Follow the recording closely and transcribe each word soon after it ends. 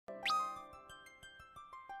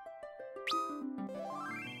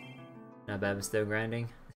Not bad, but still grinding.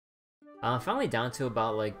 I'm finally down to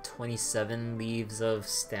about like 27 leaves of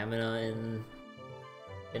stamina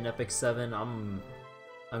in Epic 7. I'm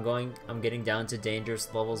getting down to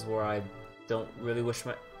dangerous levels where I don't really wish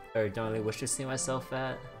to see myself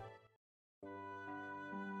at.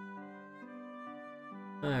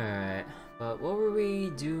 Alright, but what were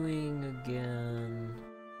we doing again?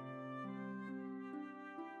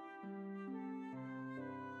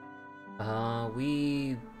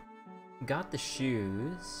 We got the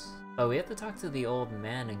shoes. Oh, we have to talk to the old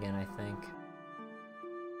man again, I think.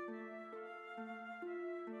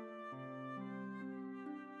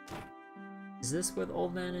 Is this where the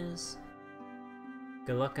old man is?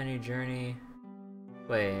 Good luck on your journey.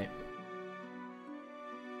 Wait.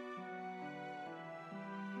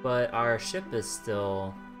 But our ship is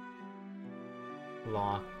still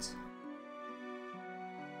locked.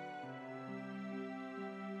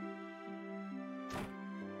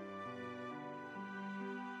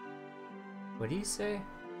 What do you say?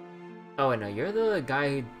 Oh, wait, no, you're the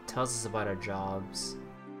guy who tells us about our jobs.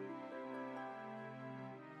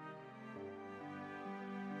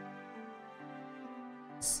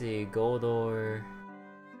 Let's see, gold ore.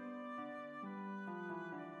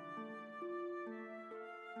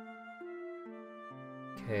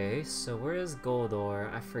 Okay, so where is gold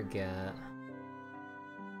ore? I forget.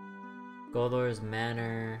 Gold ore's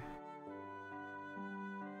manor.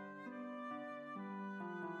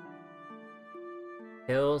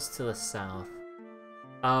 Hills to the south.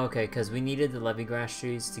 Oh, okay, because we needed the levy grass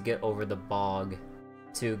trees to get over the bog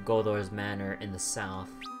to Goldor's Manor in the south.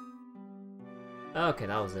 Okay,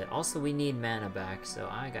 that was it. Also, we need mana back, so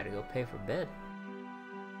I gotta go pay for bed.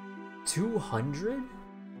 200?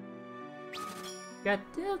 God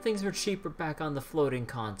damn, things were cheaper back on the floating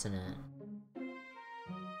continent.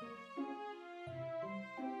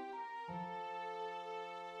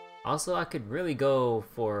 Also, I could really go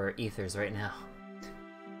for ethers right now.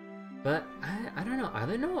 But, I don't know,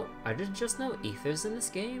 are there just no ethers in this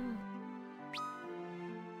game?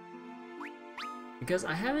 Because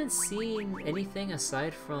I haven't seen anything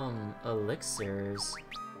aside from elixirs.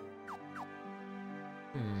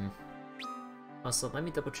 Also, let me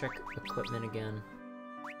double check equipment again.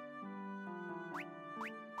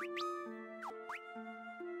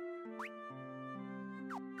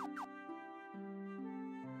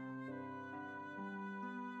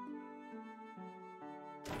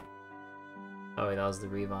 Oh wait, that was the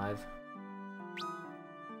revive.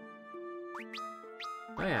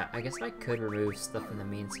 Oh yeah, I guess I could remove stuff in the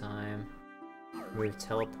meantime. Remove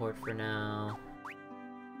teleport for now.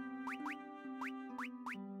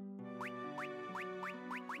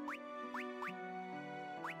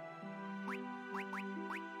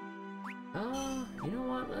 You know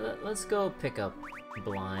what? Let's go pick up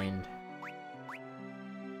blind.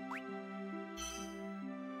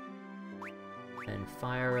 And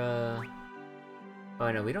fire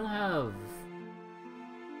oh no, we don't have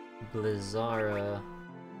Blizzara.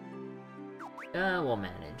 We'll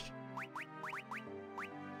manage.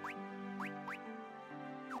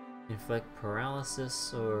 Inflict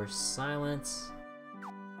paralysis or silence.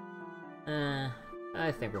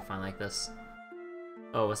 I think we're fine like this.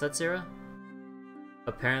 Oh, what's that, Sarah?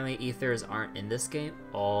 Apparently ethers aren't in this game?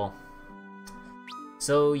 Oh.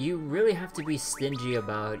 So you really have to be stingy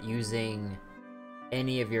about using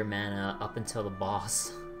any of your mana up until the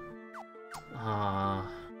boss.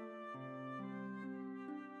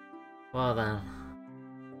 Well then.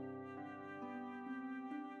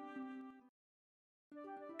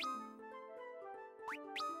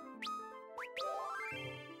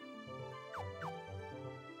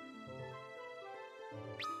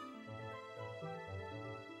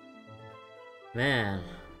 Man.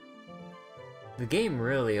 The game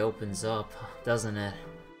really opens up, doesn't it?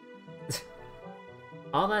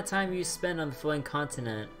 All that time you spend on the floating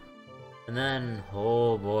continent, and then,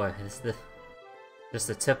 oh boy, it's just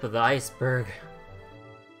the tip of the iceberg.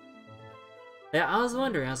 Yeah, I was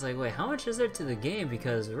wondering, I was like, wait, how much is there to the game?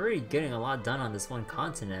 Because we're already getting a lot done on this one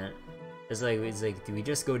continent. It's like, do we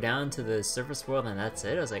just go down to the surface world and that's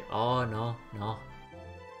it? I was like, oh, no.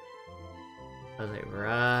 I was like,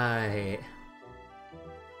 right.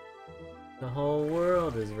 The whole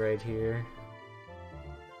world is right here.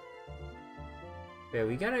 Yeah,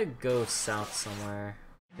 we gotta go south somewhere.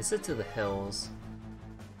 Is it to the hills?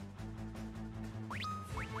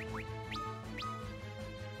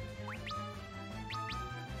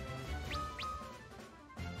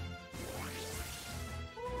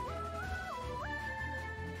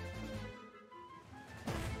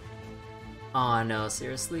 Oh no, so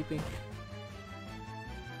you're sleeping?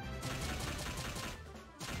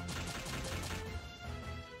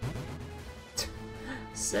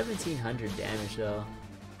 1700 damage though.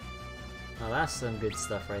 Oh, that's some good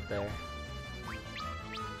stuff right there.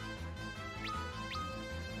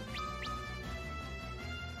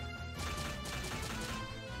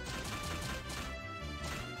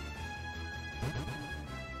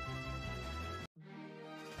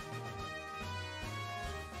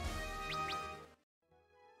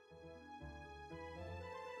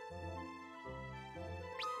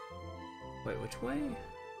 Wait, which way?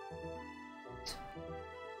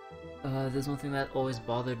 There's one thing that always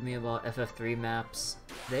bothered me about FF3 maps.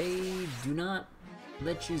 They do not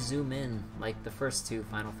let you zoom in like the first two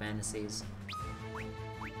Final Fantasies.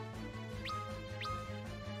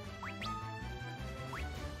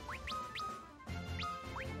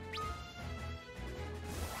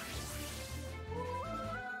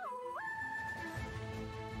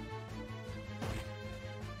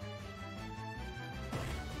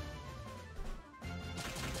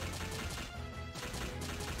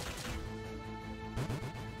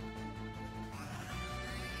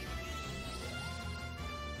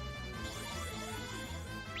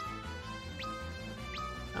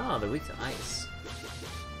 Oh, they're weak to ice.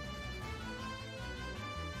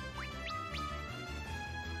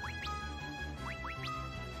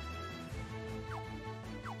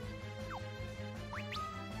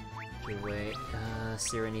 Okay, wait,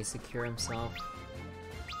 Sira needs to cure himself.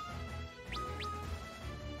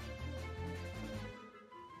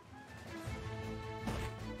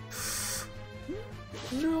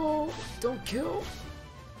 No! Don't kill!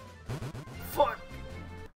 Fuck!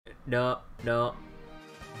 No, no.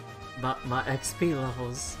 My XP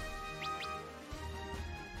levels.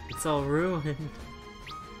 It's all ruined.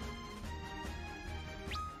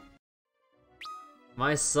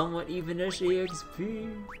 My somewhat even-ish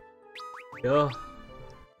EXP. Yo,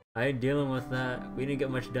 I ain't dealing with that. We didn't get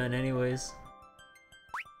much done anyways.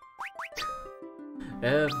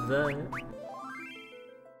 F that.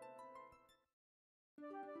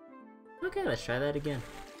 Okay, let's try that again.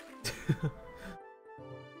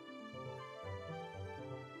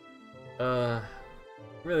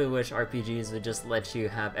 Really wish RPGs would just let you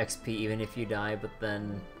have XP even if you die, but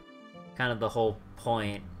then kind of the whole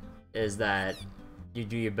point is that you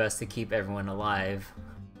do your best to keep everyone alive.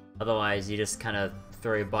 Otherwise, you just kind of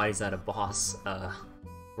throw your bodies at a boss,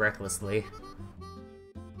 recklessly.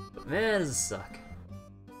 But man, does this suck.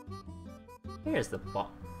 Here's the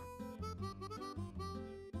boss.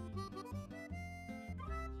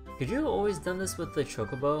 Could you have always done this with the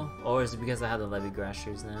Chocobo? Or is it because I have the Levy Grass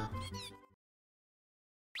shoes now?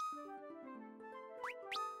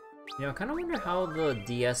 You know, I kinda wonder how the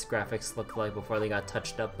DS graphics looked like before they got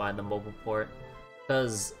touched up by the mobile port.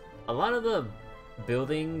 Because a lot of the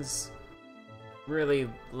buildings really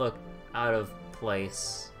look out of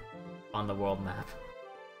place on the world map.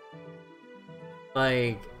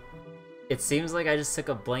 Like, it seems like I just took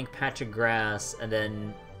a blank patch of grass and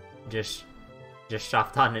then just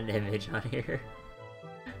chopped on an image on here.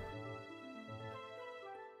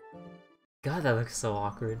 God, that looks so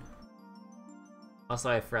awkward. Also,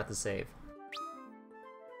 I forgot to save.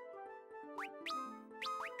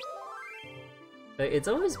 It's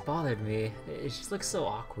always bothered me. It just looks so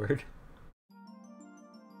awkward.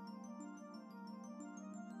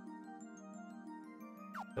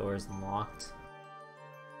 Door's locked.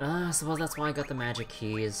 I suppose that's why I got the magic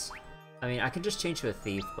keys. I mean, I could just change to a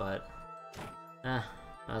thief, but... might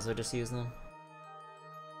as well just use them.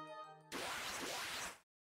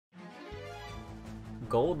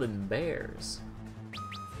 Golden bears.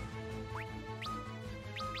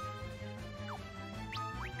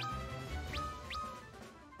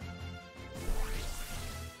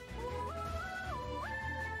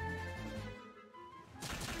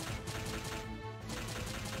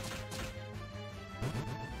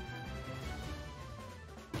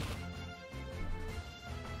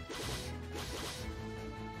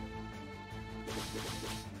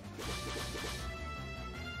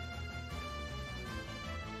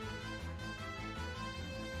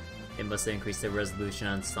 It must have increased the resolution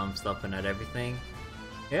on some stuff but not everything.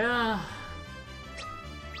 Yeah.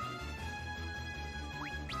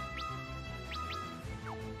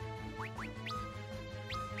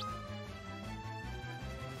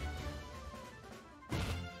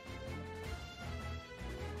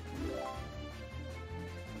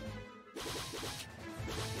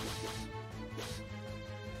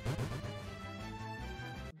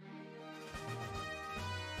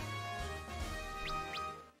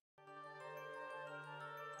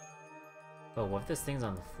 Oh, what if this thing's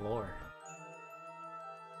on the floor?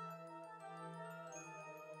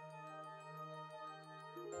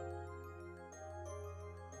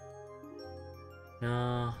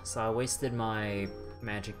 No, so I wasted my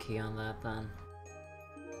magic key on that then.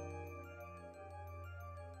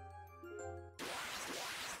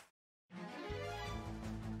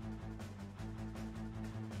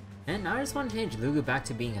 And now I just want to change Lugu back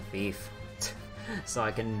to being a thief. So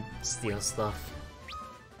I can steal stuff.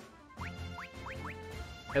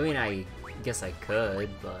 I mean, I guess I could,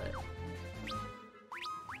 but...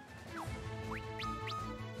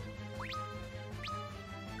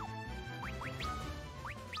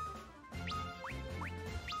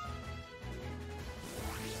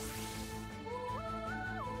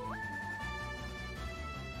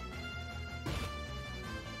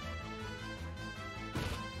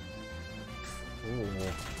 Ooh.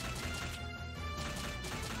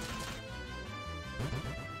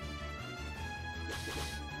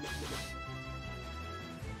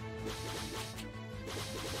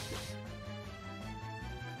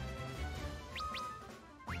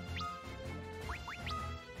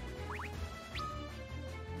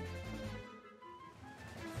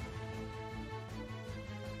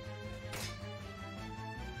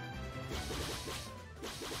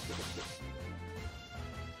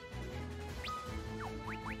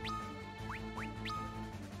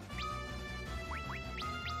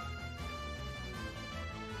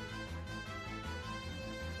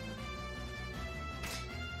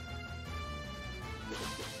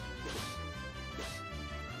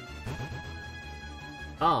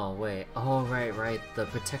 Oh, wait. Oh, right. The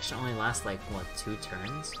protection only lasts, like, what, 2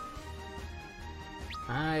 turns?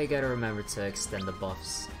 I gotta remember to extend the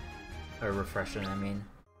buffs. Or refresh it, I mean.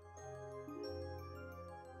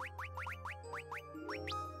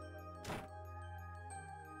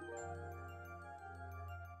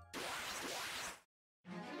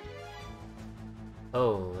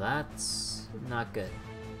 Oh, that's not good.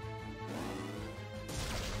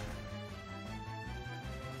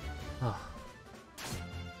 Oh.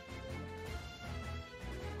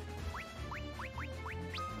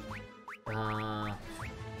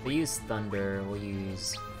 We use Thunder, we'll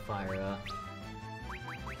use Fire Up.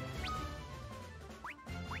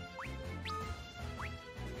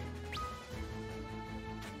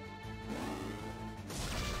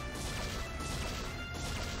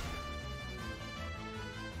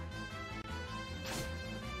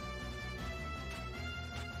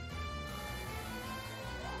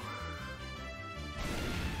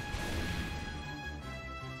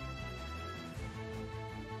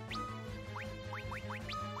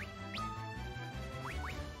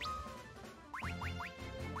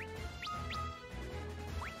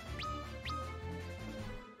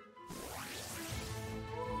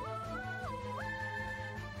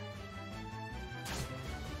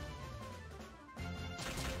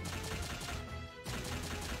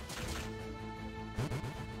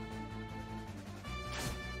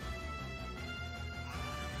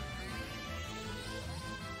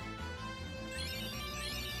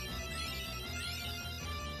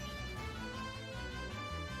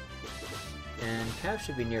 And Cow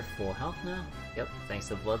should be near full health now. Yep, thanks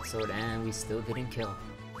to Blood Sword, and we still didn't kill.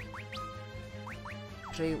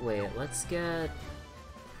 Actually, wait, let's get...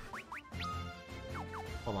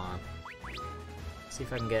 Hold on. See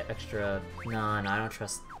if I can get extra... No, I don't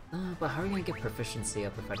trust... but how are you gonna get proficiency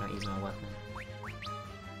up if I don't use my weapon?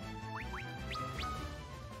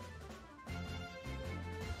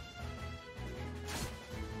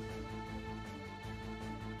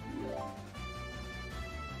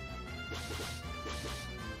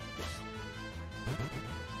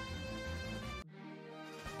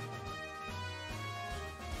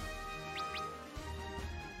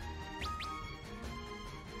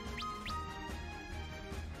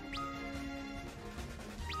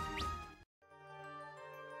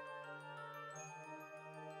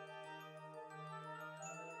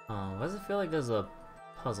 Why does it feel like there's a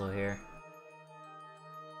puzzle here?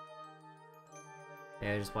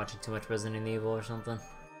 Yeah, just watching too much Resident Evil or something.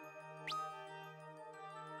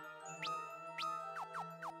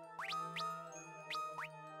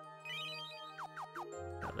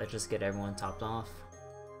 Let's just get everyone topped off.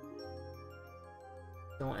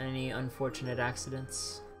 Don't want any unfortunate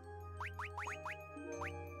accidents.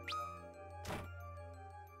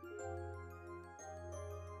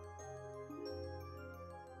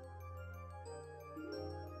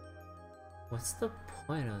 What's the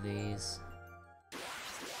point of these?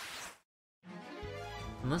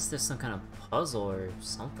 Unless there's some kind of puzzle or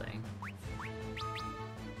something.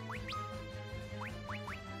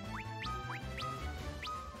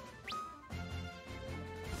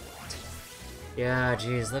 Yeah,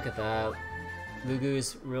 geez, look at that.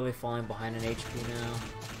 Lugu's really falling behind in HP now.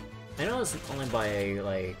 I know it's only by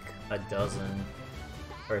like a dozen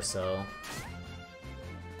or so,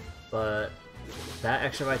 but That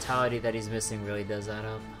extra vitality that he's missing really does add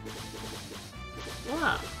up.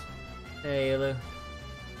 Wow. Hey, Ilu.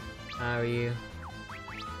 How are you?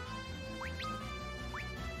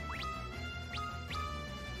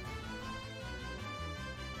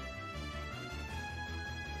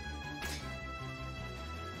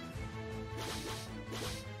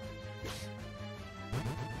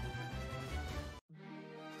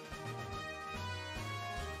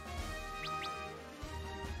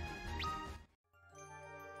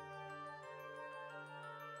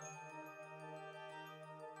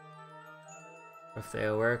 If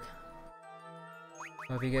they'll work.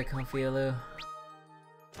 Hope you get comfy, Ilu.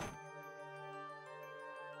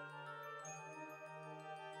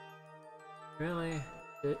 Really?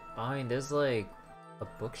 I mean, there's like a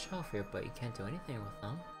bookshelf here, but you can't do anything with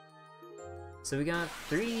them. So we got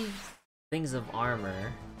 3 things of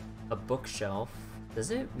armor, a bookshelf.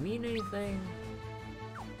 Does it mean anything?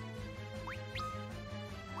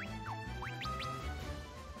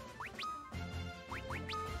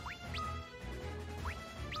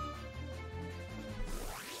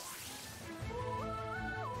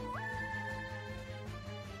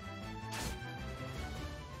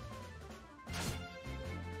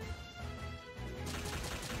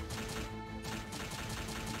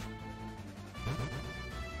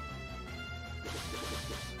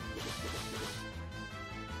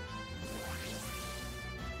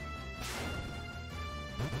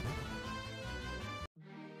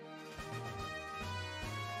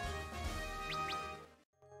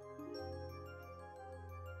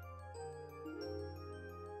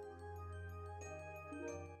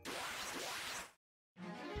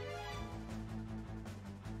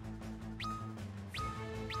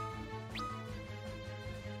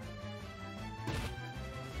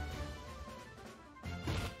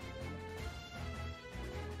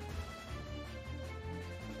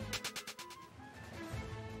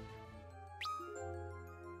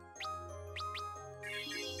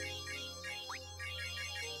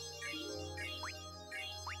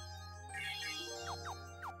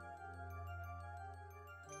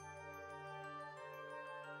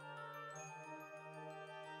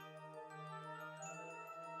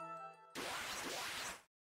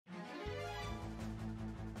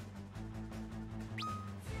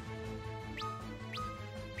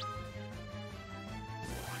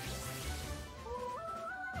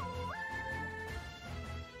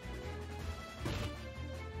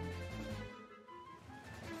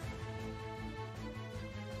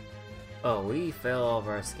 Oh, we fail all of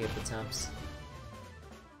our escape attempts.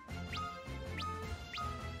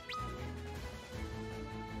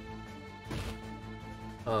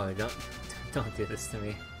 Oh, don't do this to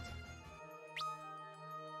me.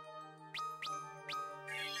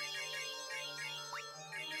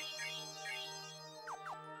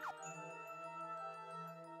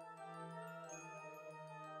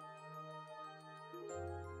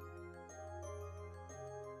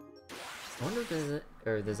 I wonder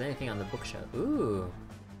if there's anything on the bookshelf. Ooh,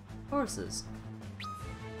 horses.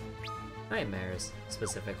 Nightmares,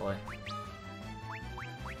 specifically.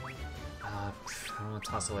 I don't want to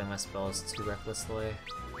toss away my spells too recklessly.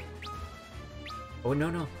 Oh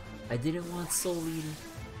no, I didn't want Soul Eater.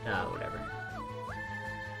 Ah, whatever.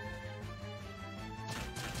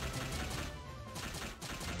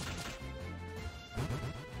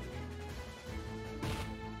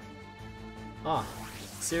 Oh,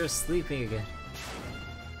 Sarah's sleeping again.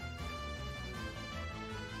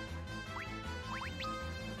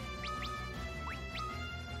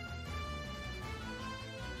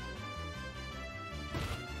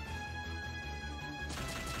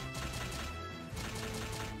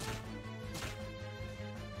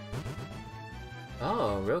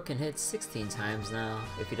 Oh, Ro can hit 16 times now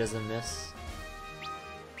if he doesn't miss.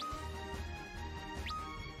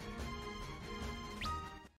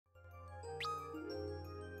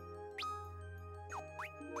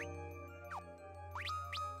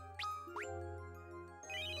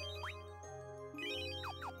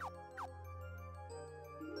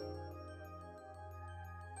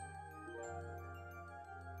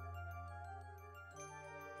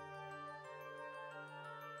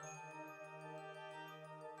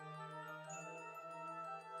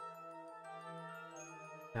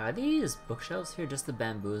 Are these bookshelves here just to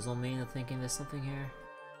bamboozle me into thinking there's something here?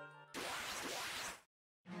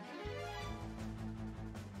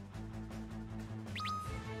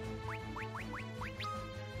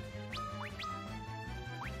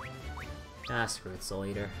 Ah, screw it, Soul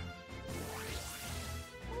Eater.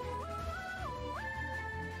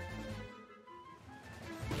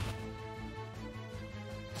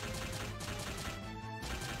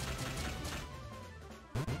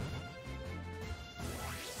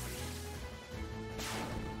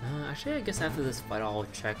 Actually, I guess after this fight, I'll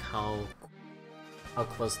check how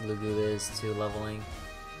close Lugu is to leveling.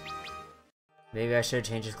 Maybe I should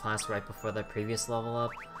change his class right before that previous level up.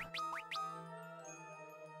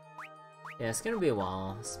 Yeah, it's gonna be a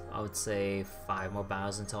while. I would say 5 more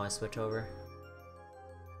battles until I switch over.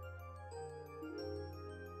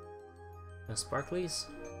 No sparklies?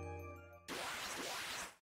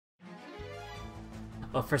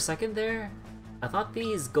 Oh, for a second there, I thought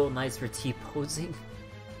these gold knights were T-posing.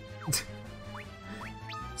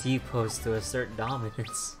 T-pose to assert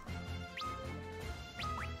dominance.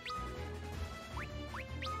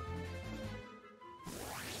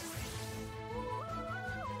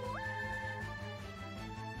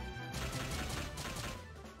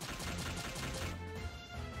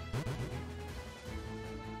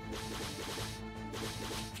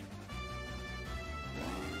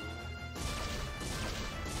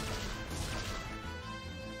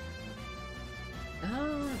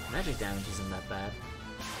 Magic damage isn't that bad.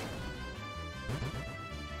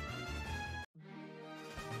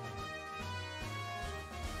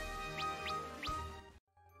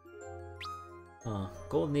 Oh,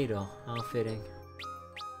 gold needle, how fitting.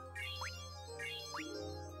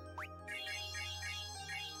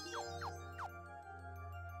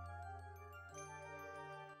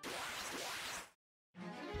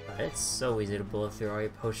 It's so easy to blow through all your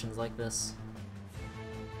potions like this.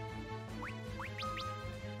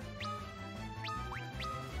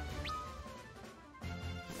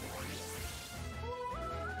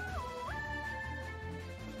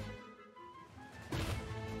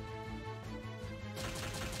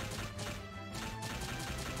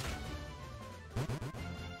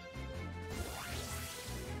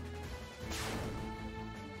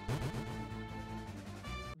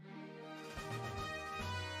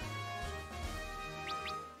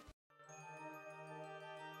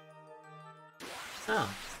 Oh,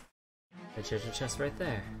 the treasure chest right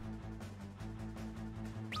there.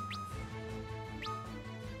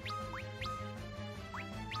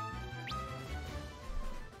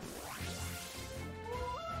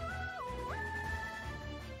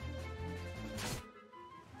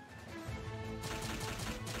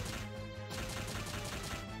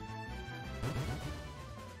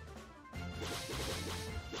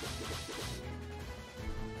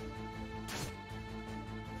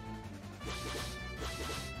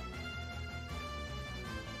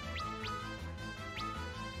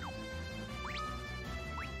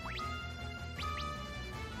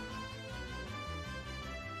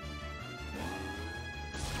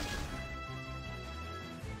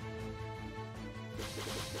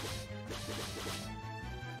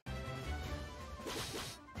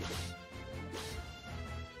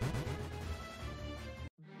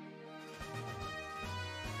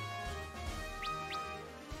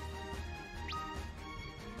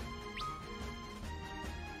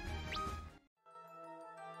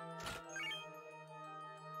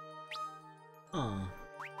 Oh,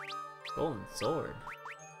 golden sword.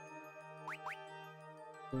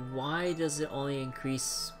 Why does it only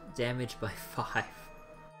increase damage by 5?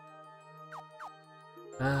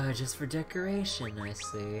 Just for decoration, I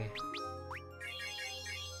see.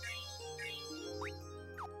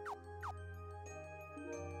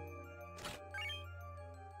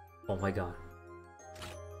 Oh my god.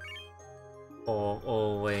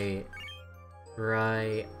 Oh wait.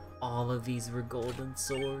 Right, all of these were golden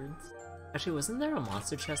swords. Actually, wasn't there a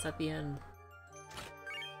monster chest at the end?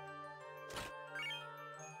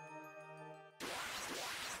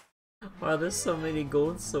 Wow, there's so many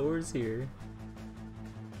gold swords here.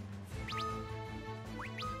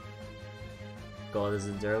 Gold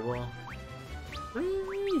isn't durable? What do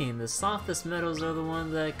you mean? The softest metals are the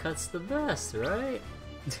one that cuts the best, right?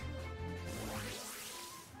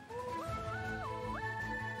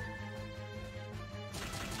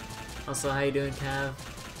 Also, how you doing, Cav?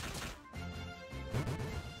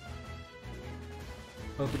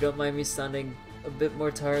 Hope you don't mind me sounding a bit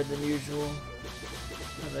more tired than usual.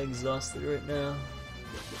 I'm exhausted right now.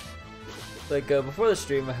 Like, before the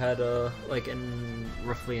stream I had, like,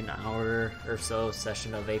 roughly an hour or so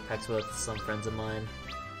session of Apex with some friends of mine.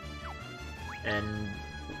 And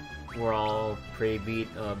we're all pretty beat,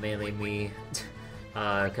 mainly me,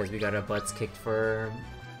 because we got our butts kicked for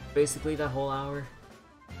basically that whole hour.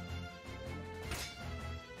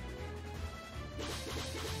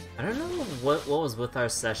 I don't know what was with our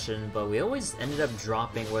session, but we always ended up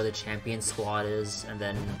dropping where the champion squad is and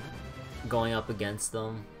then going up against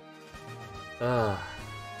them. Ugh.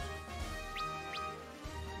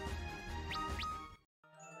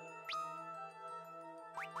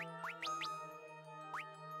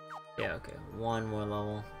 Yeah, okay. One more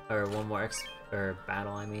level. Or one more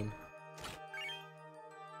battle, I mean.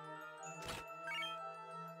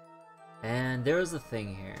 And there was a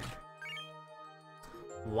thing here.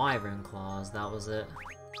 Wyvern Claws, that was it.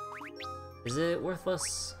 Is it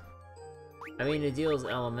worthless? I mean, it deals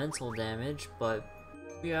elemental damage, but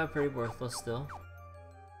yeah, pretty worthless still.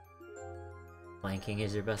 Flanking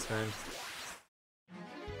is your best friend.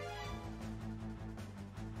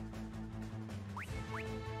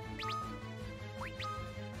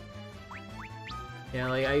 Yeah,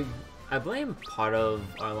 like, I blame part of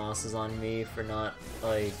our losses on me for not,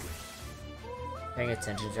 like, paying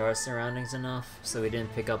attention to our surroundings enough, so we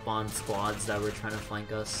didn't pick up on squads that were trying to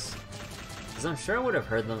flank us. Because I'm sure I would have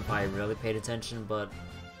heard them if I really paid attention, but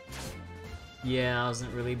yeah, I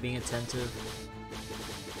wasn't really being attentive.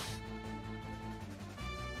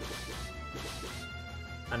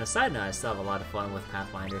 On a side note, I still have a lot of fun with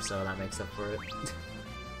Pathfinder, so that makes up for it.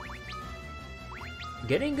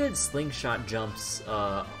 Getting good slingshot jumps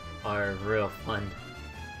are real fun.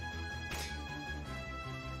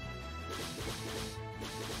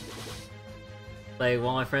 Like,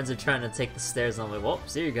 while my friends are trying to take the stairs, I'm like, well,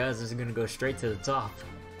 see you guys, this is gonna go straight to the top.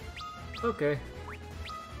 Okay.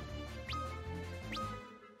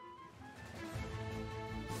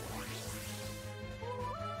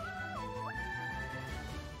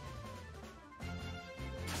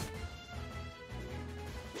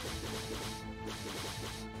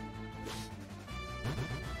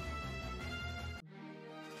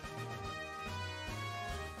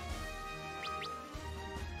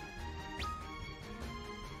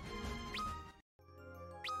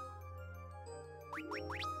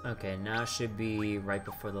 Okay, now should be right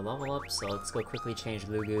before the level up, so let's go quickly change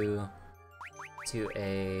Lugu to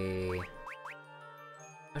a...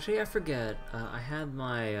 Actually, I forget. I had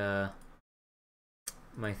my,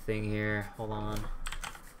 my thing here. Hold on.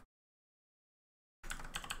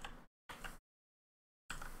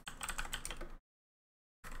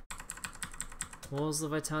 What was the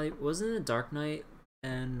vitality? Wasn't it Dark Knight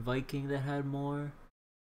and Viking that had more?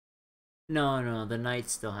 No, the Knight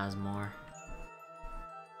still has more.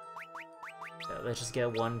 Yeah, let's just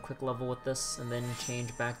get one quick level with this and then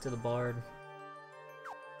change back to the Bard.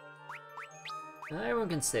 Everyone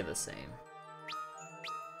can stay the same.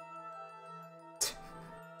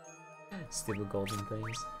 Stupid golden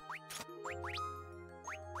things.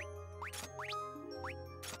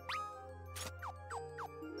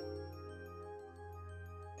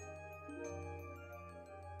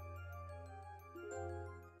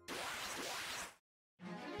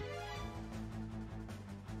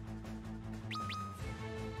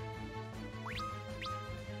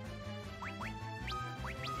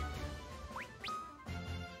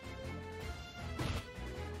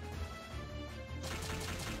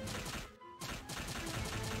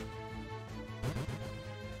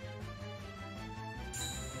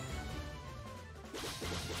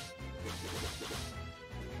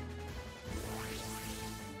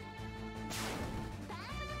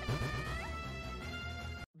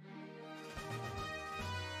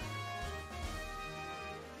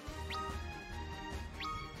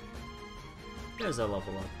 There's a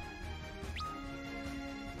level up.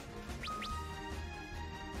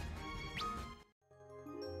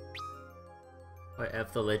 Wait,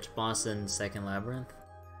 F the Lich boss in second labyrinth?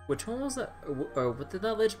 Which one was that? Or what did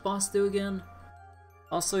that Lich boss do again?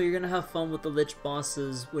 Also, you're gonna have fun with the Lich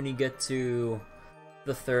bosses when you get to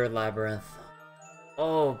the third labyrinth.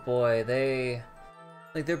 Oh boy, they're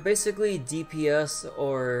basically DPS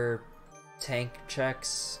or tank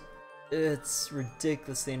checks. It's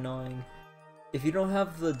ridiculously annoying. If you don't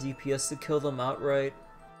have the DPS to kill them outright,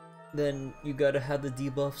 then you gotta have the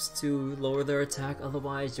debuffs to lower their attack,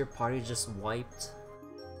 otherwise your party's just wiped.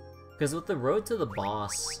 Because with the road to the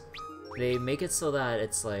boss, they make it so that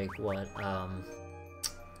it's like, what,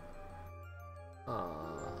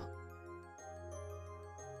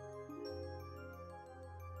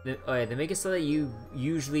 they make it so that you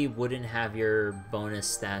usually wouldn't have your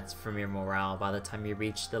bonus stats from your morale by the time you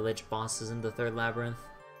reach the Lich bosses in the third labyrinth.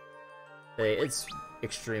 It's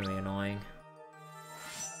extremely annoying.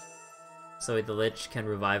 So the Lich can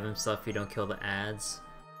revive himself if you don't kill the ads.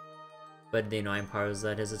 But the annoying part is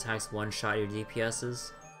that his attacks one-shot your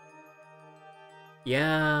DPSs.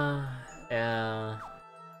 Yeah. That's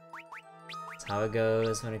how it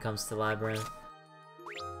goes when it comes to Labyrinth.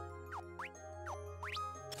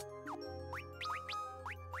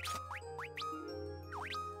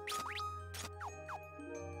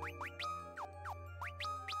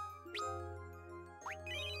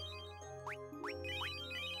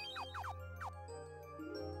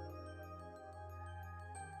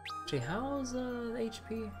 Actually, how's the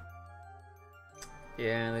HP?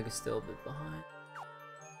 Yeah, like it's still a bit behind.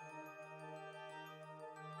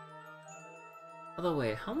 By the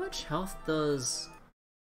way, how much health does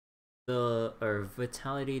or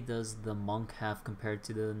vitality does the monk have compared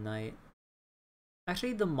to the knight?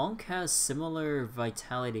 Actually, the monk has similar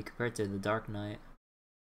vitality compared to the dark knight.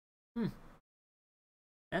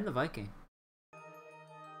 And the Viking.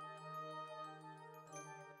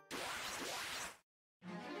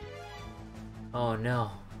 Oh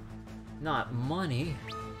no. Not money.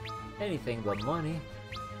 Anything but money.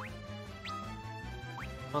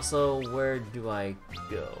 Also, where do I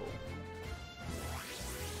go?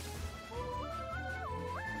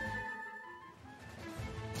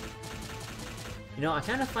 You know, I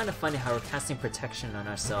kind of find it funny how we're casting protection on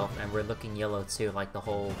ourselves and we're looking yellow too, like the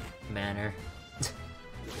whole manor.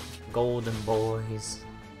 Golden boys.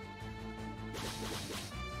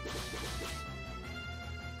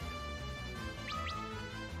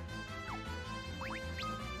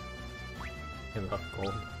 I love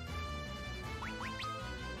gold.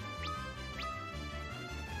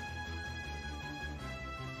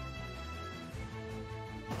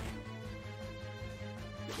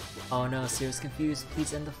 Oh no, Seer's confused.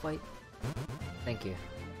 Please end the fight. Thank you.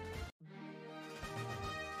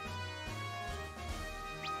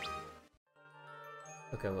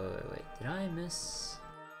 Okay, wait. Did I miss?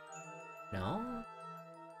 No?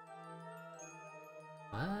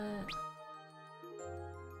 What?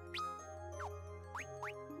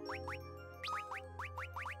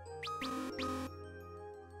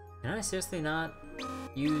 Can I seriously not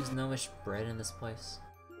use gnomish bread in this place?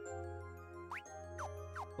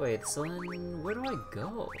 Wait, so then where do I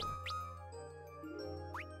go?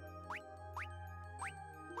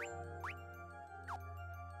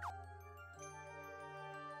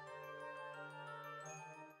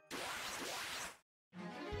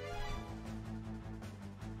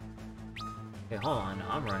 Okay, hold on,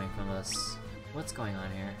 I'm running from this. What's going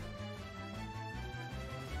on here?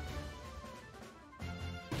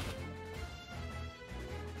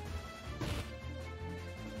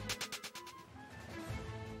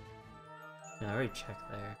 No, I already checked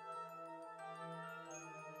there.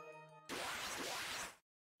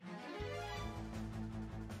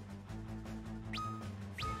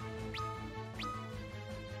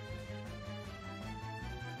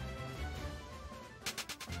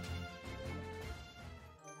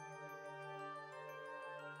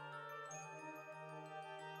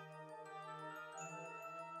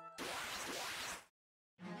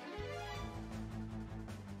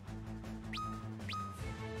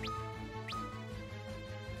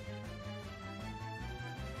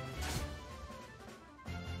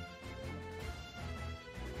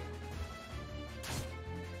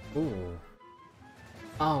 Ooh.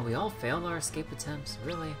 Oh, we all failed our escape attempts?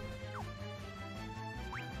 Really?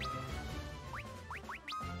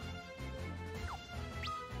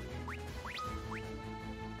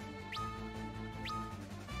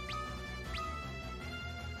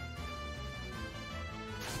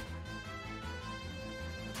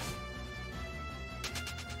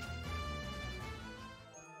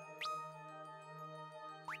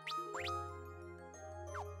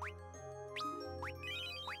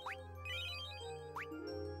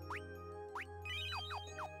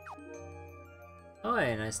 Oh,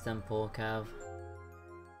 hey, nice temple, Cav.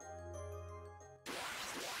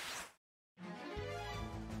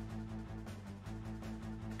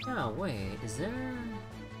 Yeah, wait, is there...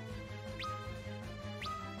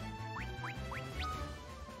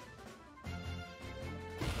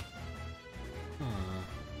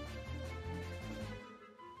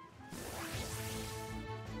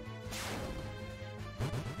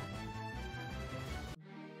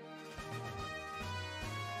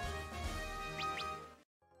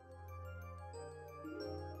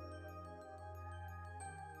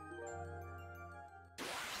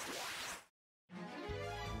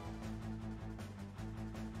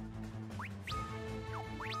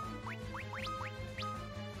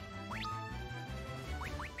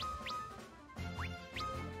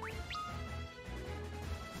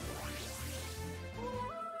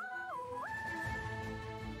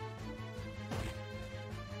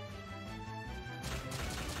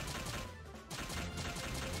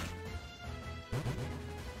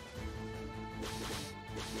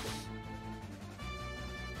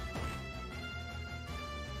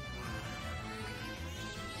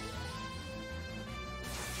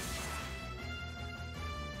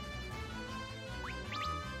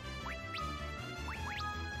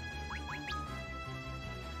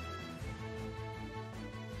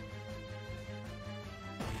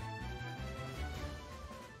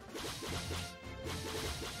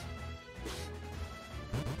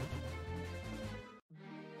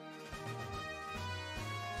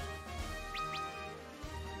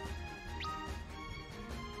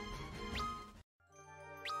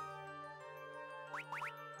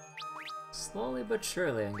 Slowly but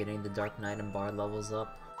surely I'm getting the Dark Knight and Bard levels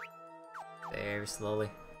up. Very slowly.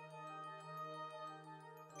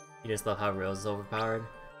 You just love how Rose is overpowered?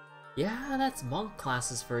 Yeah, that's monk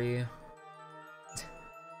classes for you.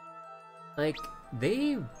 Like,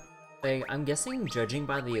 I'm guessing judging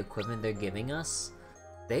by the equipment they're giving us,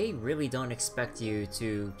 they really don't expect you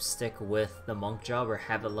to stick with the monk job or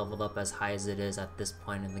have it leveled up as high as it is at this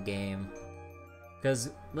point in the game. Because,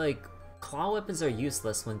 like, claw weapons are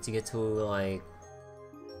useless once you get to, like,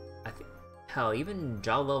 hell, even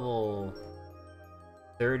job level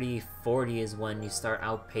 30, 40 is when you start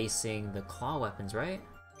outpacing the claw weapons, right?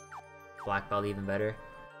 Black belt even better.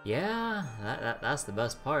 Yeah, that's the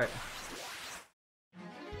best part.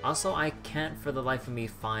 Also, I can't for the life of me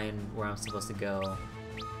find where I'm supposed to go.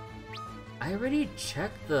 I already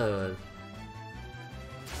checked the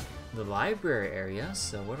library area,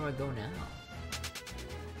 so where do I go now?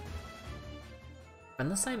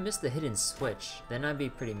 Unless I missed the hidden switch, then I'd be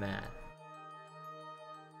pretty mad.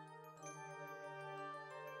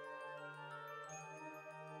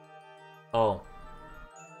 Oh.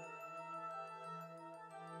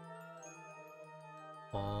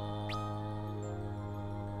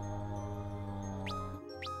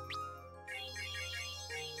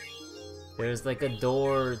 There's like a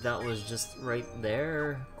door that was just right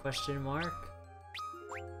there, question mark.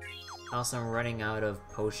 Also, I'm running out of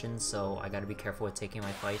potions, so I gotta be careful with taking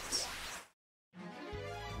my fights.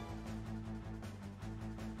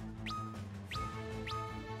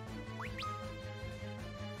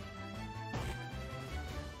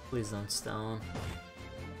 Please don't stone.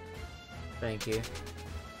 Thank you.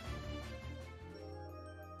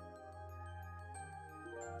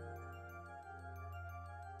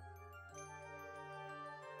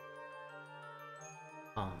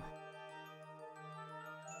 Oh.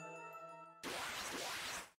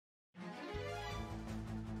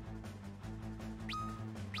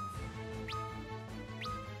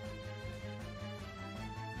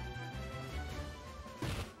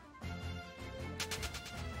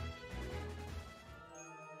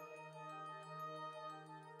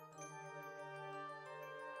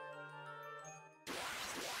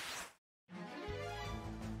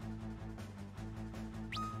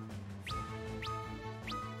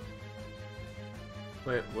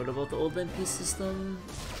 Wait, what about the old MP system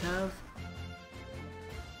have?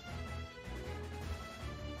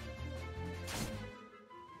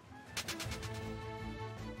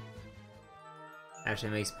 Actually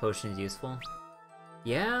makes potions useful?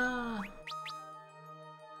 Yeah!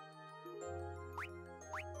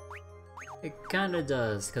 It kinda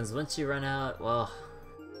does, cause once you run out, well...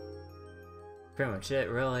 pretty much it,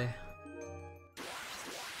 really.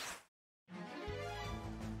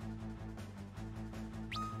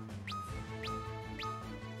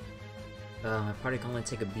 My party can only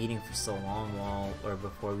take a beating for so long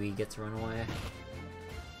before we get to run away.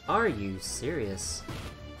 Are you serious?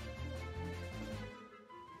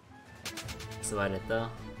 That's about it though.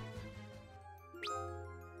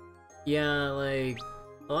 Yeah, like,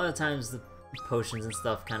 a lot of times the potions and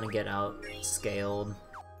stuff kind of get outscaled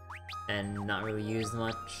and not really used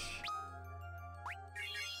much.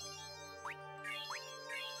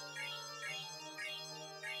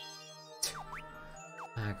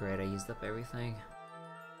 Ah, great, I used up everything.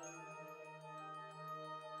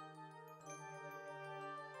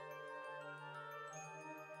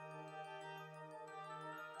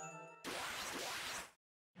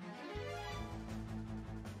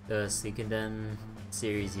 The Suikoden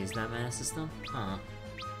series use that mana system? Huh.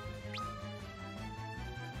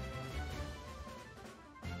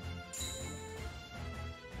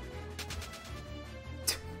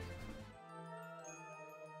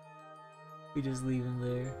 We just leave him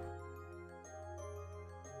there.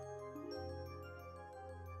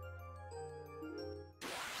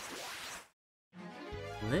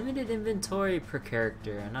 Limited inventory per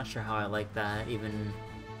character. I'm not sure how I like that, even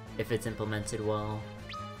if it's implemented well.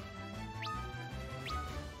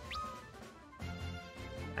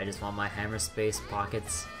 I just want my hammer space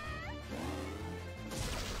pockets.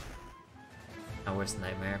 My worst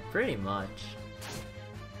nightmare, pretty much.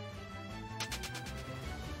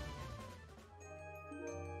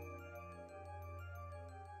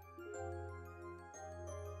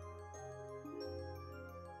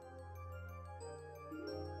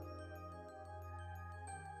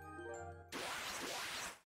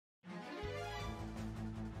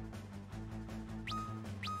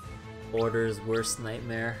 Order's worst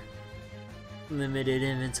nightmare. Limited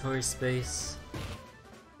inventory space.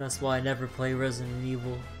 That's why I never play Resident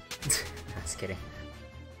Evil. Just kidding.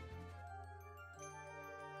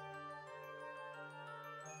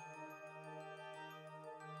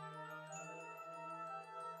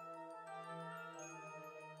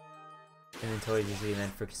 Inventory is usually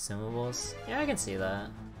meant for consumables. Yeah, I can see that.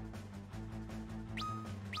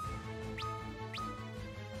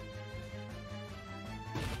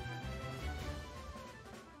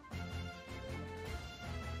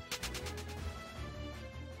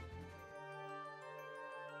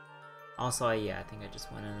 Also, yeah, I think I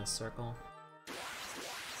just went in a circle.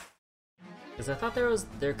 Because I thought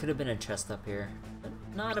there could have been a chest up here, but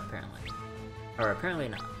not apparently. Or apparently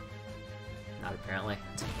not. Not apparently.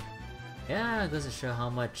 Yeah, it goes to show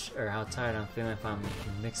how much, or how tired I'm feeling if I'm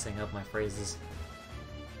mixing up my phrases.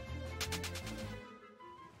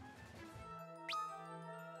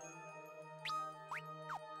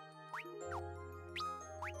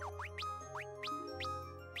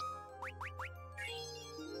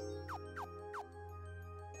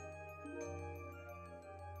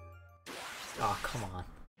 Oh, come on.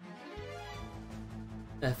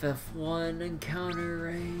 FF1 encounter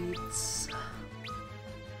rates.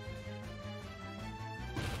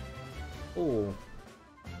 Oh.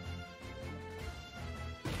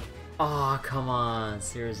 Oh, come on.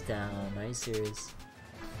 Sears down. Are you serious?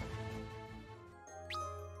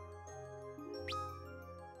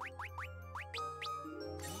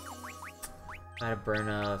 Gotta burn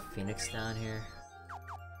a Phoenix down here.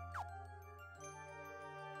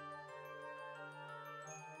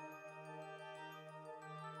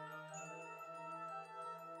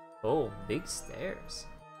 Oh, big stairs.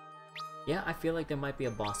 Yeah, I feel like there might be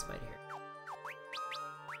a boss fight here.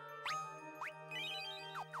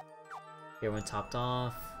 Here, when topped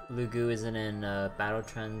off, Lugu isn't in battle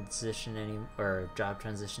transition or job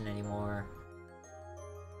transition anymore.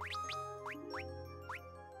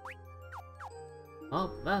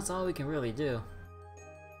 Well, that's all we can really do.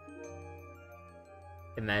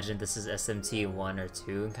 Imagine this is SMT 1 or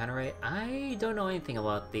 2 encounter rate. I don't know anything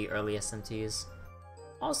about the early SMTs.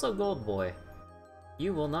 Also, Gold Boy,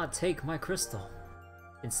 you will not take my crystal.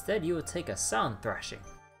 Instead, you will take a sound thrashing.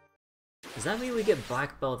 Does that mean we get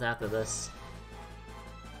black belt after this?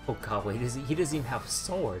 Oh god, wait, he doesn't even have a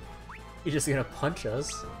sword. He's just gonna punch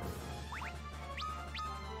us.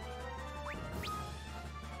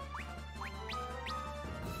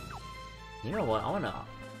 You know what?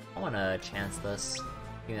 I wanna chance this.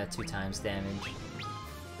 Give that 2 times damage.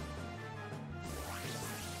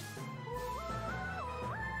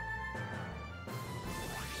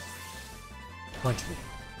 Punch me.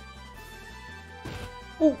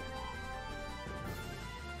 Oh!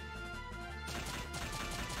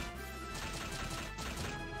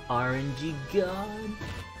 RNG God.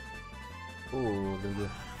 Ooh, Lugu.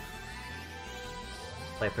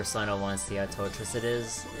 Play Persona 1, see how torturous it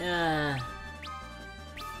is. Yeah.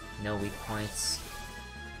 No weak points.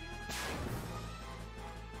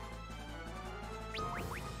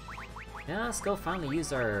 Yeah, let's go finally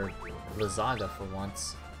use our Lazaga for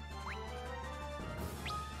once.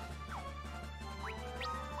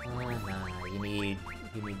 Nah, you need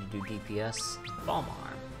to do DPS. Bomb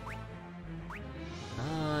arm.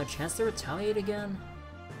 Chance to retaliate again?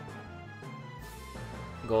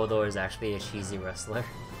 Goldor is actually a cheesy wrestler.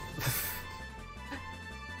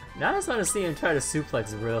 Now I just want to see him try to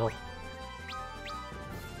suplex Rill.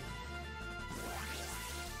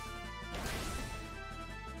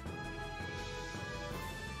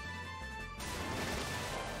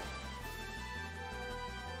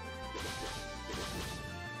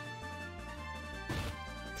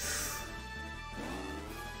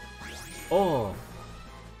 Oh!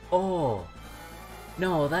 Oh!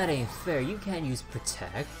 No, that ain't fair. You can't use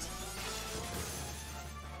Protect.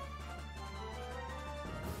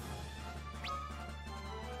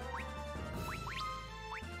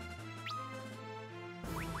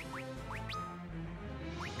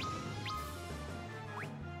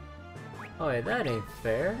 Oh, wait, that ain't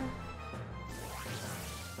fair.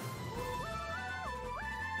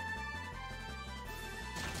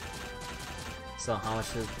 So how much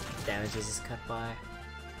damage is this cut by?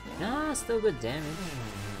 Nah, still good damage.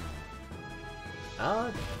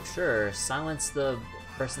 Sure, silence the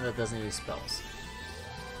person that doesn't use spells.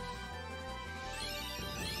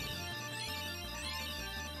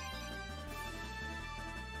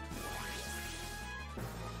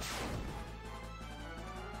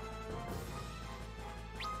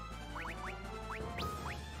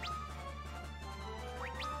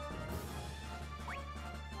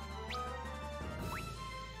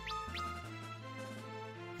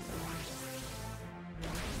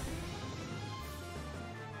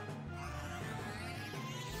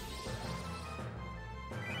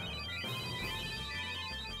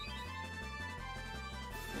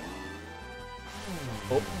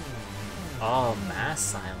 Oh. Oh, mass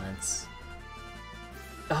silence.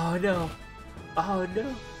 Oh no. Oh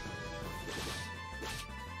no.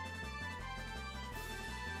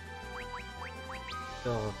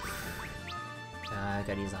 Oh, I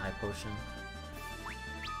gotta use a high potion.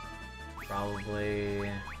 Probably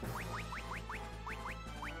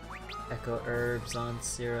Echo Herbs on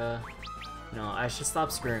Syrah. No, I should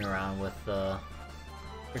stop screwing around with the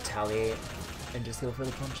Retaliate and just go for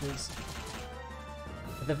the punches.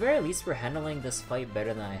 At the very least, we're handling this fight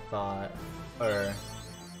better than I thought.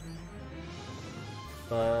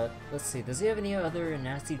 But let's see, does he have any other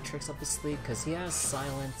nasty tricks up his sleeve? Because he has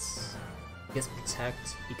Silence, he has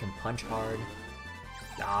Protect, he can punch hard.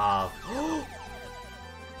 Ah!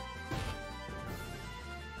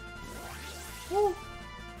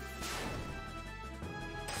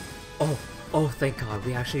 Oh, thank God,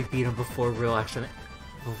 we actually beat him before Real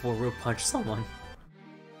punched someone.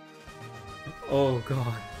 Oh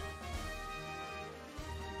God.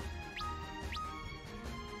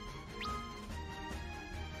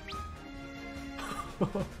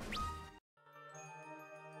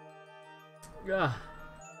 Ah,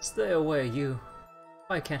 stay away, you.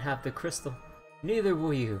 I can't have the crystal. Neither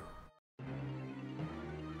will you.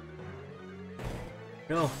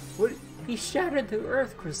 No, what? He shattered the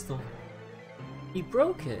Earth Crystal. He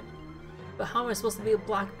broke it. But how am I supposed to be a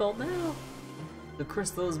black belt now? The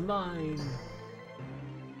crystal is mine.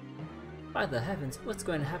 By the heavens, what's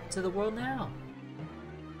going to happen to the world now?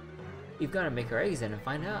 You've got to make our exit and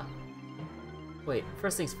find out. Wait,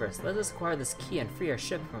 first things first, let us acquire this key and free our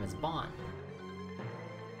ship from its bond.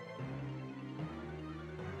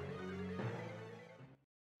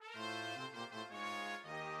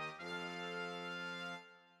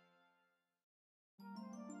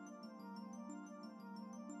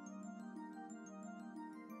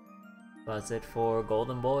 That's it for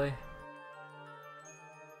Golden Boy.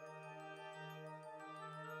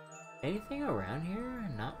 Anything around here?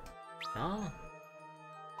 No.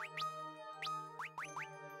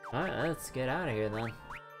 Alright, let's get out of here then.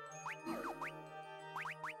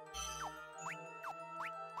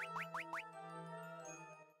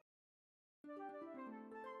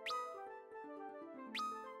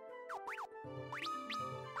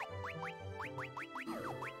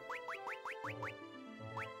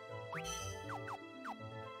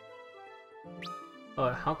 Oh,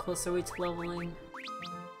 how close are we to leveling?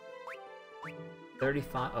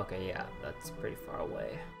 35? Okay, yeah, that's pretty far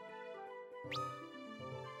away.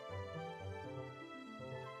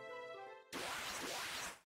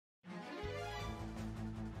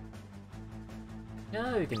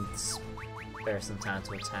 Yeah, we can spare some time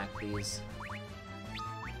to attack these.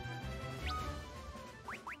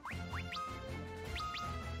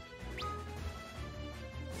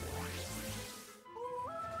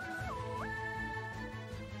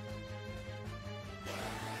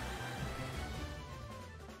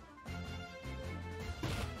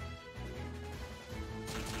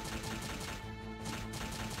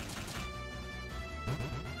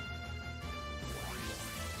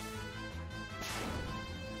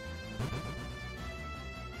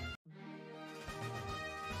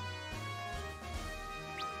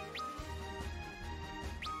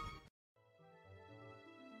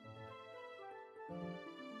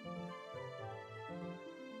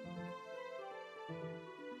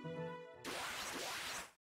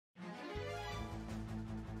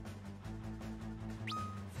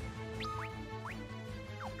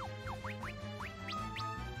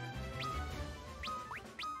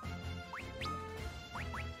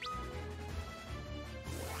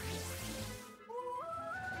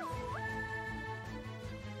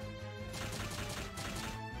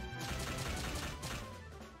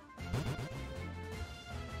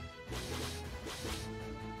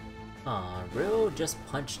 Aw, Real just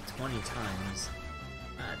punched 20 times.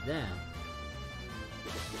 God damn.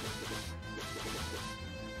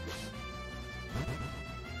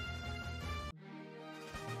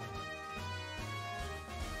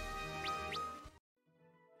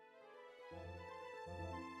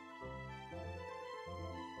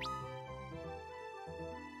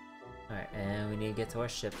 Alright, and we need to get to our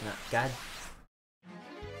ship now. God.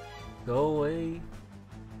 Go away.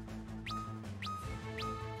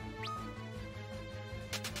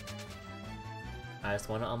 I just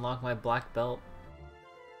want to unlock my black belt.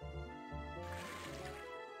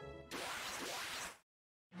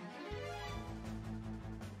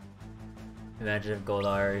 Imagine if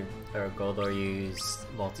Goldar used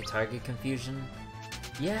multi-target confusion.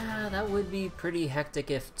 Yeah, that would be pretty hectic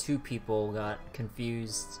if two people got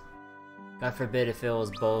confused. God forbid if it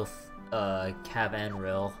was both Cav and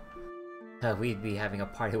Rill. We'd be having a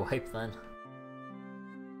party wipe then.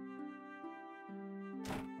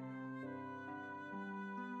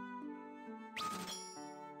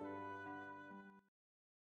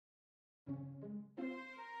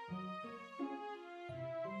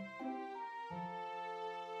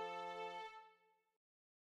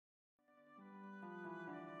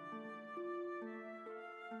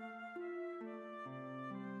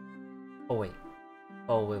 Oh wait.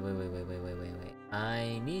 Oh wait.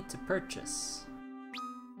 I need to purchase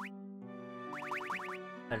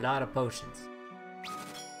a lot of potions.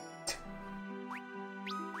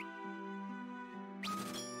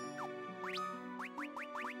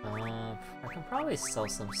 I can probably sell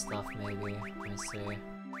some stuff maybe. Let me see.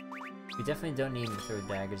 We definitely don't need to throw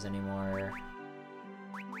daggers anymore.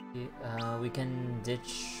 We can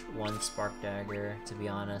ditch one spark dagger, to be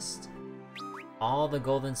honest. All the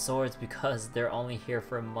golden swords because they're only here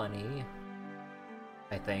for money.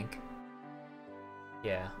 I think.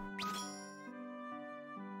 Yeah.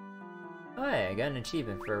 Oh hey, I got an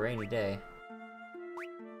achievement for a rainy day.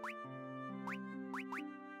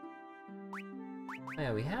 Oh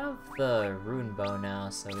yeah, we have the rune bow now,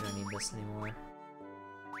 so we don't need this anymore.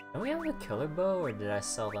 Don't we have the killer bow, or did I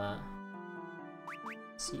sell that?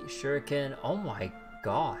 See, shuriken. Oh my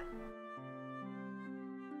god.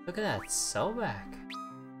 Look at that sellback.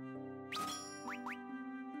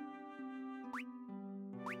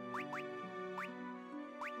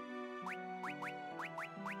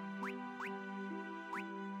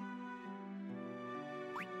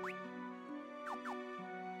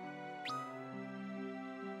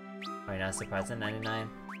 Wait, not surprised at 99?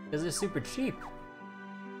 Because they're super cheap.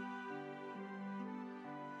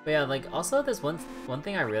 But yeah, like, also there's one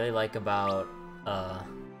thing I really like about how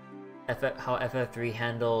FF3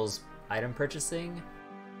 handles item purchasing.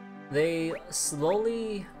 They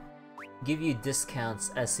slowly give you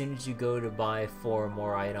discounts as soon as you go to buy 4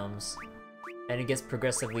 more items, and it gets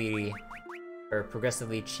progressively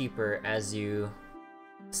cheaper as you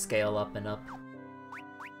scale up and up.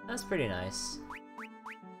 That's pretty nice.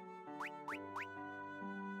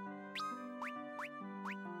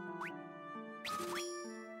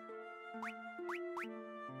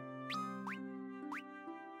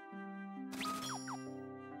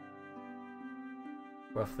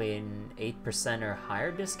 Roughly an 8% or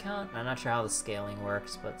higher discount? I'm not sure how the scaling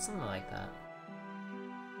works, but something like that.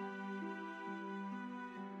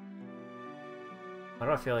 Why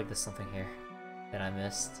do I feel like there's something here that I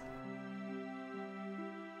missed?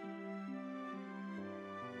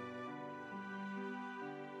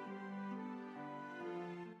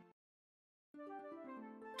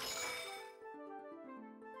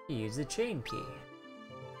 Use the chain key.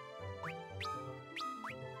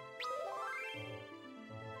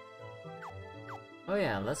 Oh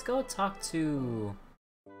yeah, let's go talk to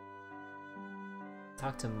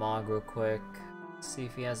Mog real quick. See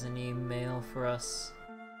if he has any mail for us.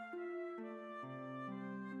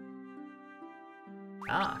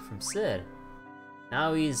 Ah, from Sid.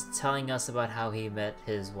 Now he's telling us about how he met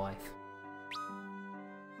his wife.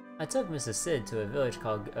 I took Mrs. Sid to a village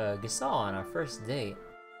called Gisal on our first date.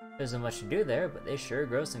 There isn't much to do there, but they sure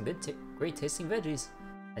grow some great tasting veggies.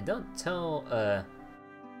 And don't tell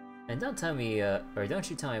me, or don't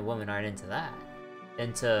you tell me women aren't into that.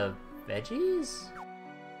 Into veggies?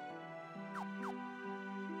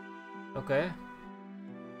 Okay.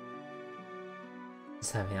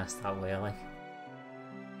 Does that mean I'll stop wailing?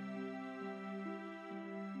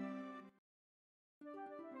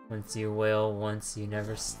 Once you wail once, you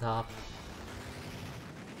never stop.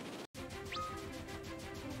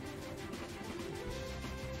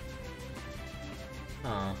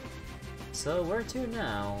 Huh. So where to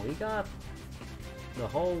now? We got the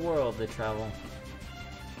whole world to travel.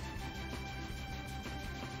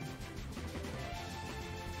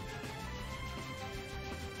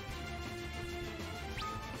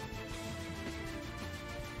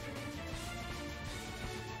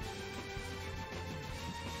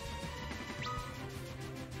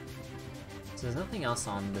 So there's nothing else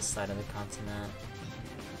on this side of the continent.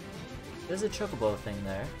 There's a chocobo thing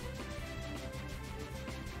there.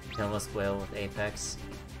 You can almost whale with Apex.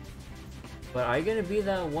 But are you gonna be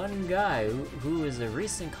that one guy who is a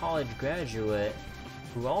recent college graduate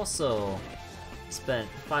who also spent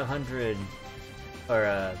 500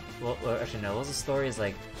 or well, actually no, what was the story? Is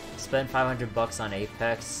like spent 500 bucks on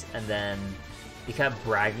Apex and then he kept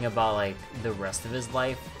bragging about like the rest of his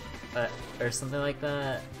life or something like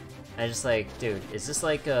that. And just like, dude, is this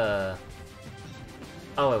like a...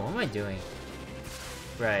 Oh wait, what am I doing?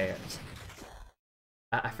 Right.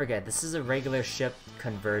 I forget, this is a regular ship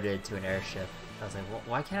converted to an airship. I was like, well,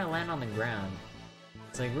 why can't I land on the ground?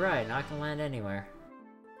 It's like, right, now I can land anywhere.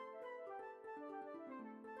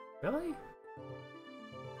 Really?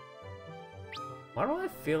 Why do I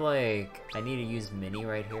feel like I need to use Mini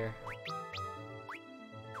right here?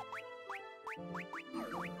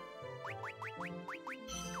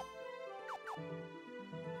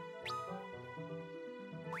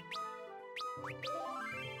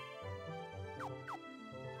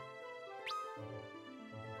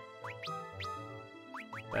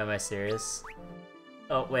 Wait, am I serious?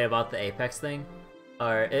 Oh, wait, about the Apex thing?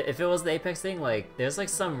 Or if it was the Apex thing, like, there's like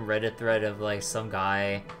some Reddit thread of like some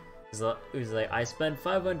guy who's like, I spent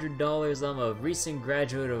 $500 on a recent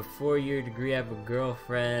graduate of a 4-year degree, I have a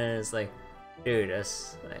girlfriend, and it's like, dude,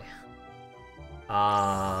 that's like,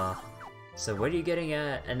 so what are you getting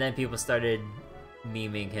at? And then people started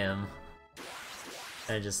memeing him.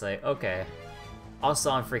 And just like, okay. Also,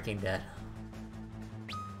 I'm freaking dead.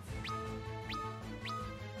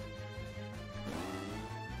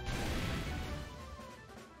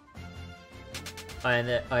 Oh,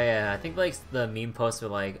 and oh yeah, I think like the meme posts were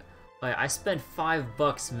like, I spent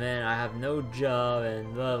 $5, man, I have no job,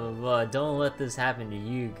 and blah blah blah, don't let this happen to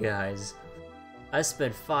you guys. I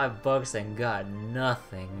spent $5 and got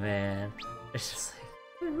nothing, man. It's just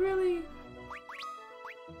like, really?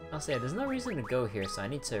 I'll say, there's no reason to go here, so I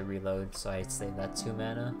need to reload, so I save that 2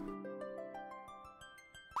 mana.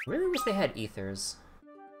 Really wish they had ethers.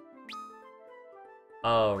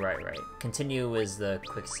 Oh, right. Continue is the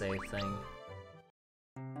quick save thing.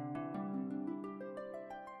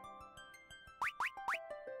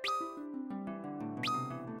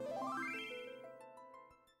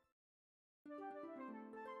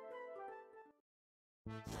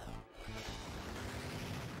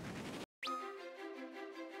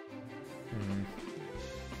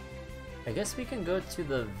 I guess we can go to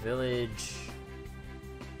the village.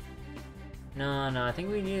 No, I think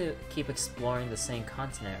we need to keep exploring the same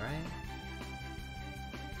continent, right?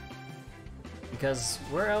 Because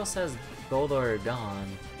where else has Goldor gone?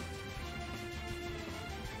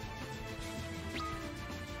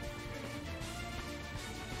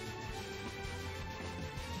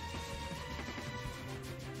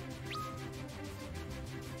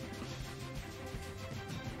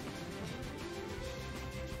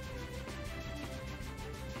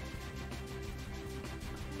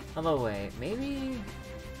 Although wait, maybe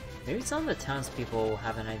some of the townspeople will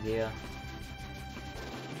have an idea.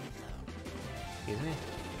 Excuse me?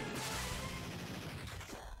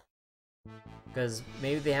 Because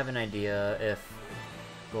maybe they have an idea if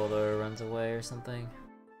Goldor runs away or something.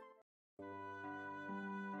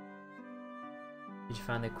 Did you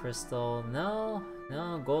find the crystal? No,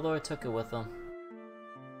 Goldor took it with him.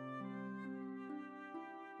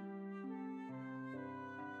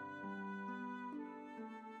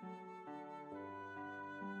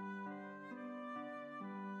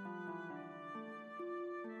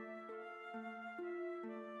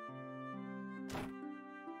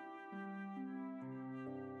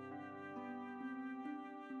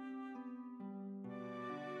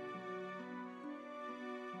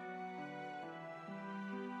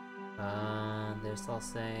 They're still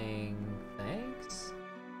saying thanks?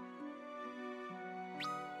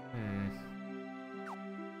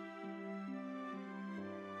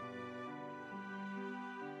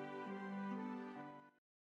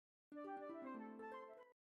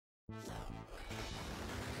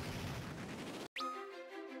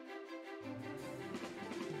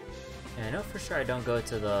 Yeah, I know for sure I don't go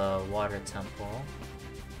to the water temple.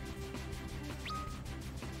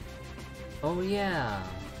 Oh yeah!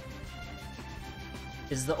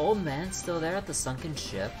 Is the old man still there at the sunken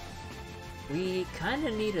ship? We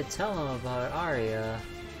kinda need to tell him about Arya.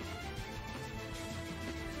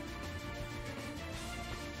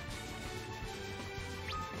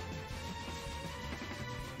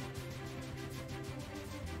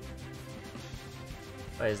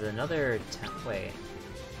 Wait, is there another wait.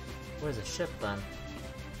 Where's the ship then?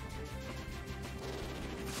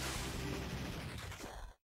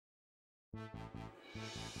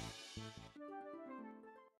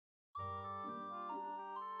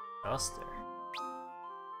 Buster.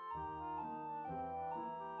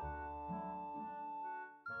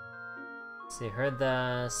 See, heard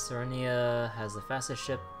that Serenia has the fastest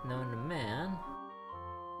ship known to man.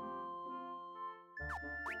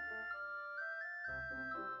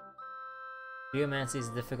 Geomancy is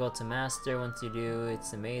difficult to master. Once you do,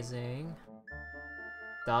 it's amazing.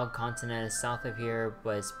 Dog continent is south of here,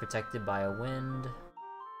 but it's protected by a wind.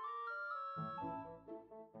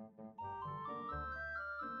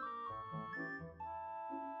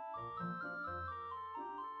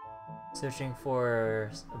 Searching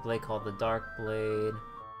for a blade called the Dark Blade.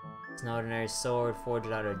 It's an ordinary sword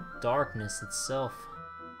forged out of darkness itself.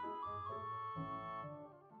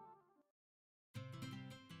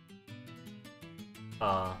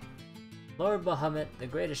 Lord Bahamut, the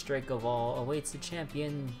greatest Drake of all, awaits the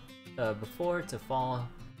champion before to fall.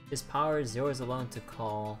 His power is yours alone to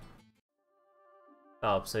call.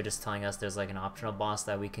 Oh, so just telling us there's like an optional boss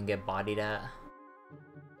that we can get bodied at.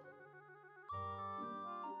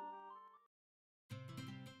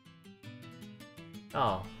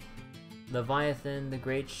 Oh. Leviathan, the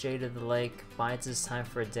great shade of the lake, bides his time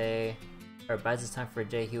for a day,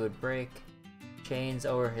 he would break. Chains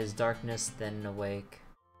over his darkness, then awake.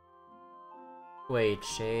 Wait,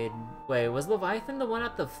 shade. Wait, was Leviathan the one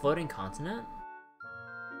at the floating continent?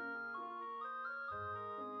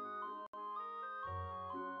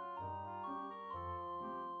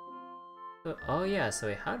 Oh yeah, so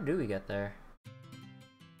wait, how do we get there?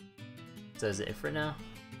 So is it for now?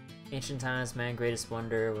 Ancient times, man's greatest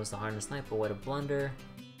wonder was the harness knight, but what a blunder.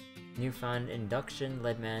 Newfound induction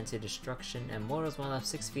led man to destruction, and mortals wound up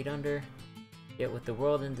 6 feet under. Yet with the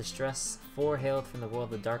world in distress, 4 hailed from the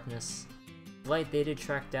world of darkness. Light they did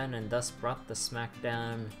track down, and thus brought the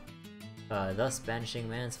smackdown, thus banishing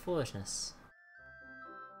man's foolishness.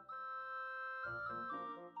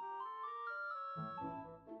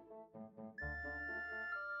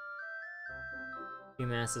 Few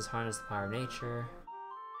masters harness the power of nature.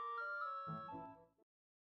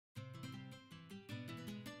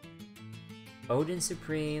 Odin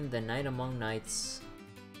supreme, the knight among knights,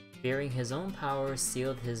 fearing his own power,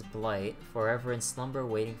 sealed his blight, forever in slumber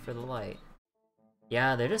waiting for the light.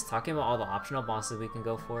 Yeah, they're just talking about all the optional bosses we can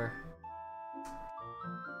go for.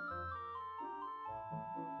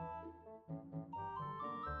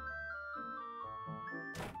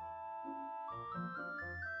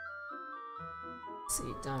 Let's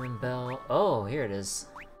see, Diamond Bell. Oh, here it is.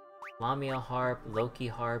 Lamia Harp, Loki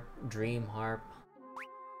Harp, Dream Harp.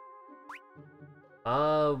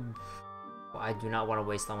 I do not want to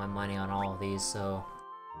waste all my money on all of these, so...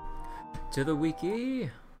 To the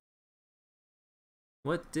wiki!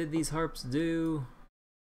 What did these harps do?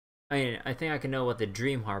 I mean, I think I can know what the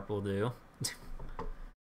Dream Harp will do.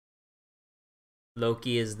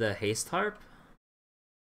 Loki is the Haste Harp?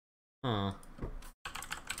 Huh.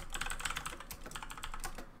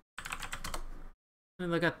 Let me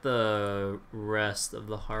look at the rest of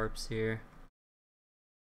the harps here.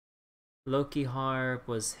 Loki Harp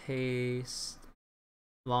was Haste.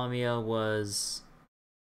 Lamia was...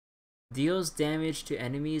 Deals damage to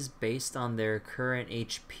enemies based on their current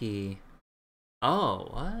HP. Oh,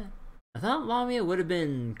 what? I thought Lamia would have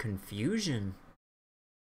been Confusion.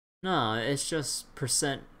 No, it's just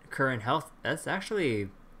percent current health. That's actually...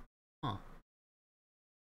 Huh.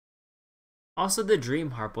 Also, the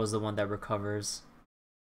Dream Harp was the one that recovers.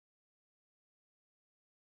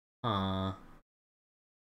 Huh.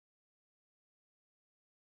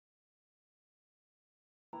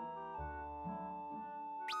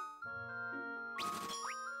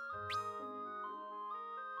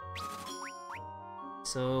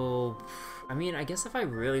 So, I mean, I guess if I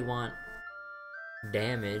really want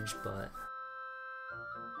damage, but...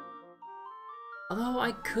 Although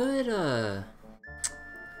I could,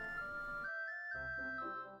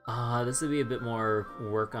 this would be a bit more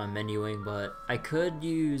work on menuing, but I could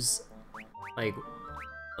use, like,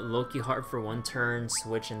 Loki Harp for 1 turn,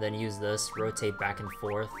 switch, and then use this, rotate back and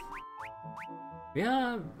forth.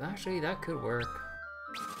 Yeah, actually, that could work.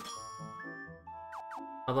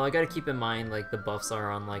 Although I gotta keep in mind, like, the buffs are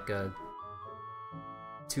on, like, a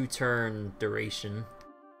 2-turn duration.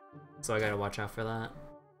 So I gotta watch out for that.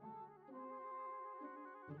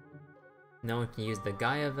 No one can use the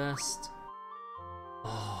Gaia Vest.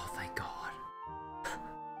 Oh, thank God.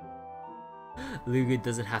 Lugu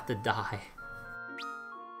doesn't have to die.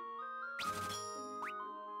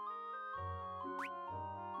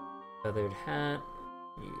 Feathered Hat.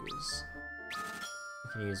 Use.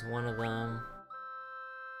 We can use 1 of them.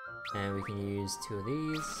 And we can use 2 of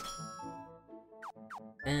these.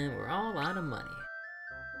 And we're all out of money.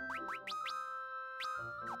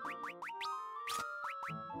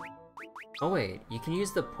 Oh wait, you can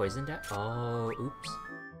use the poison dash. Oh, oops.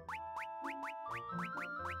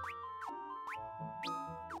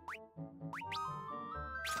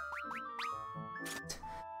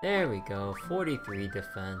 There we go, 43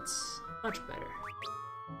 defense. Much better.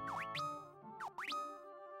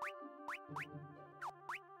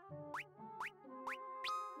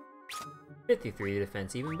 $53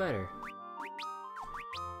 defense, even better.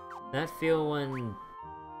 That feel when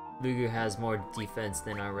Lugu has more defense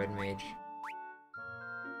than our red mage.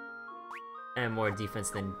 And more defense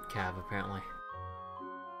than Cav, apparently.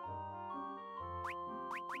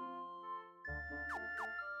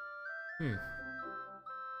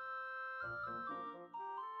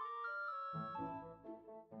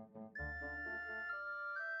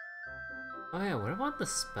 Oh yeah, what about the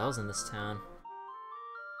spells in this town?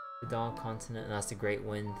 The Dog Continent, and that's the Great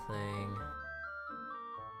Wind thing.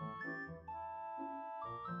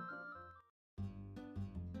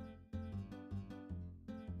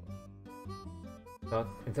 Fuck,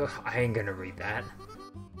 I ain't gonna read that.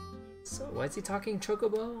 So why is he talking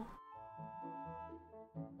Chocobo?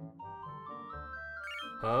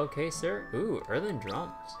 Okay, sir. Ooh, earthen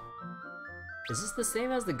drums. Is this the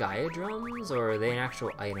same as the Gaia drums, or are they an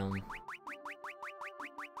actual item?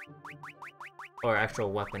 Or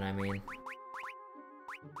actual weapon, I mean.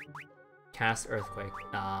 Cast Earthquake.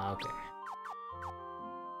 Ah, okay.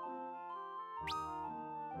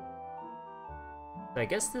 So I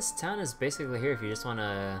guess this town is basically here if you just want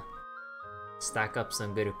to stack up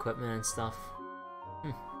some good equipment and stuff.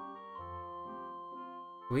 Hmm.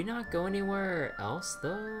 Can we not go anywhere else,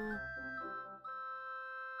 though?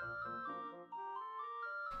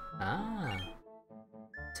 Ah.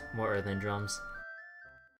 More earthen drums.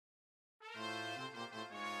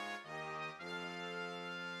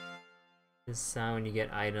 This sound when you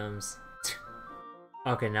get items.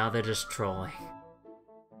 Okay, now they're just trolling.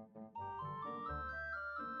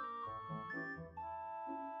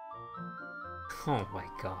 Oh my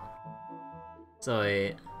god. So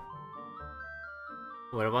wait.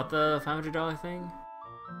 What about the $500 thing?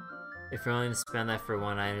 If you're only to spend that for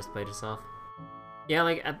one item, just play yourself. Yeah,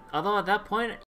 like, although at that point,